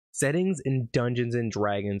Settings in Dungeons and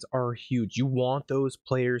Dragons are huge. You want those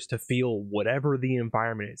players to feel whatever the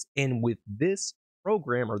environment is. And with this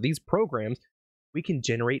program or these programs, we can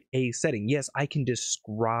generate a setting. Yes, I can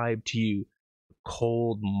describe to you the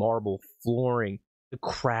cold marble flooring, the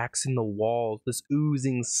cracks in the walls, this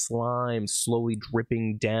oozing slime slowly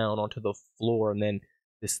dripping down onto the floor, and then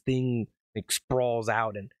this thing like sprawls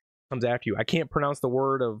out and comes after you. I can't pronounce the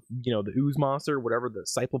word of, the ooze monster, whatever, the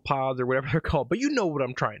cyclopods or whatever they're called, but you know what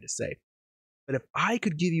I'm trying to say. But if I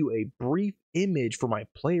could give you a brief image for my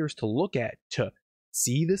players to look at, to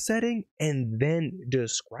see the setting and then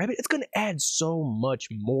describe it, it's going to add so much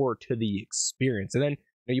more to the experience. And then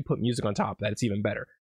you put music on top of that, it's even better.